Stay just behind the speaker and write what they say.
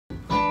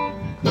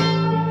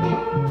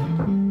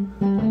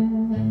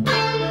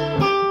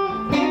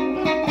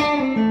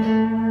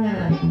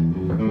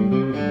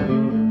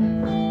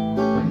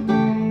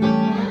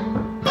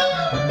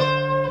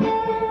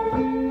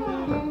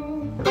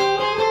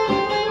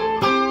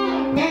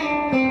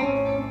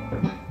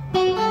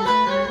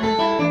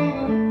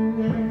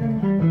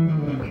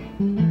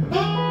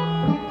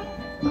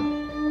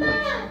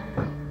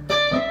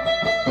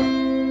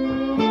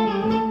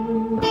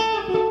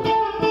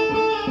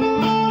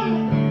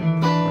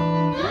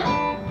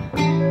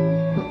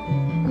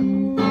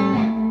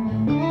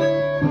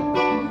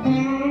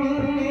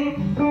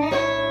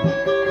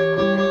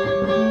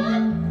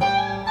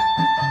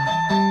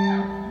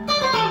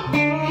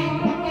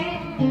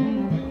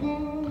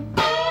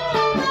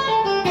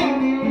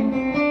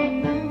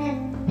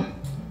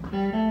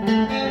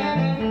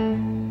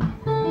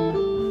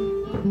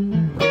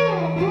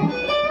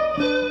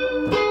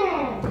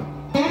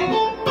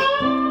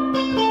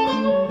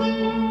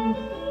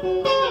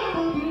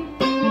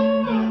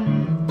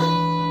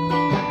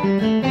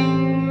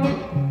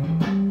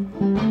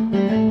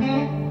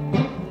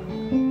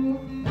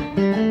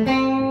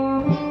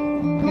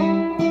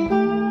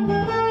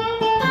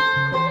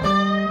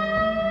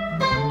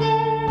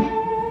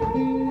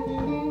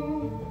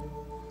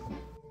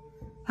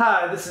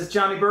Hi, this is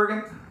Johnny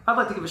Burgin. I'd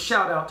like to give a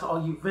shout out to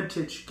all you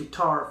vintage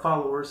guitar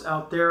followers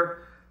out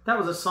there. That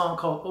was a song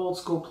called Old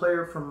School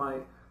Player from my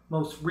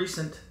most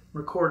recent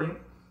recording,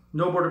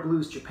 No Border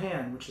Blues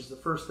Japan, which is the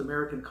first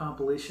American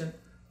compilation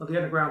of the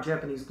underground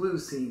Japanese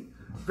blues scene.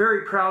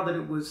 Very proud that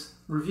it was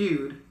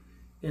reviewed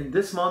in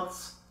this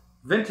month's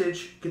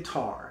Vintage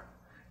Guitar.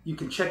 You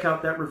can check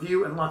out that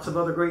review and lots of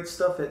other great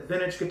stuff at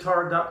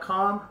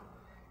vintageguitar.com,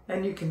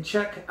 and you can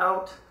check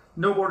out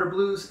No Border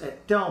Blues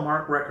at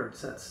Delmark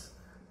Records. That's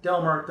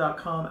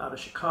delmark.com out of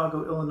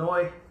Chicago,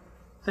 Illinois.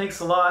 Thanks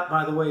a lot.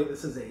 By the way,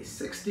 this is a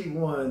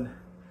 61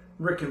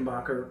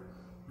 Rickenbacker.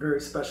 Very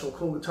special,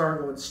 cool guitar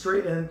going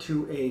straight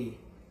into a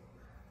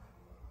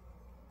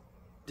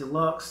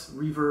deluxe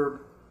reverb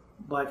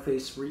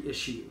blackface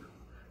reissue.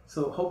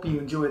 So hope you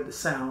enjoyed the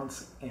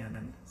sounds,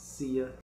 and see ya.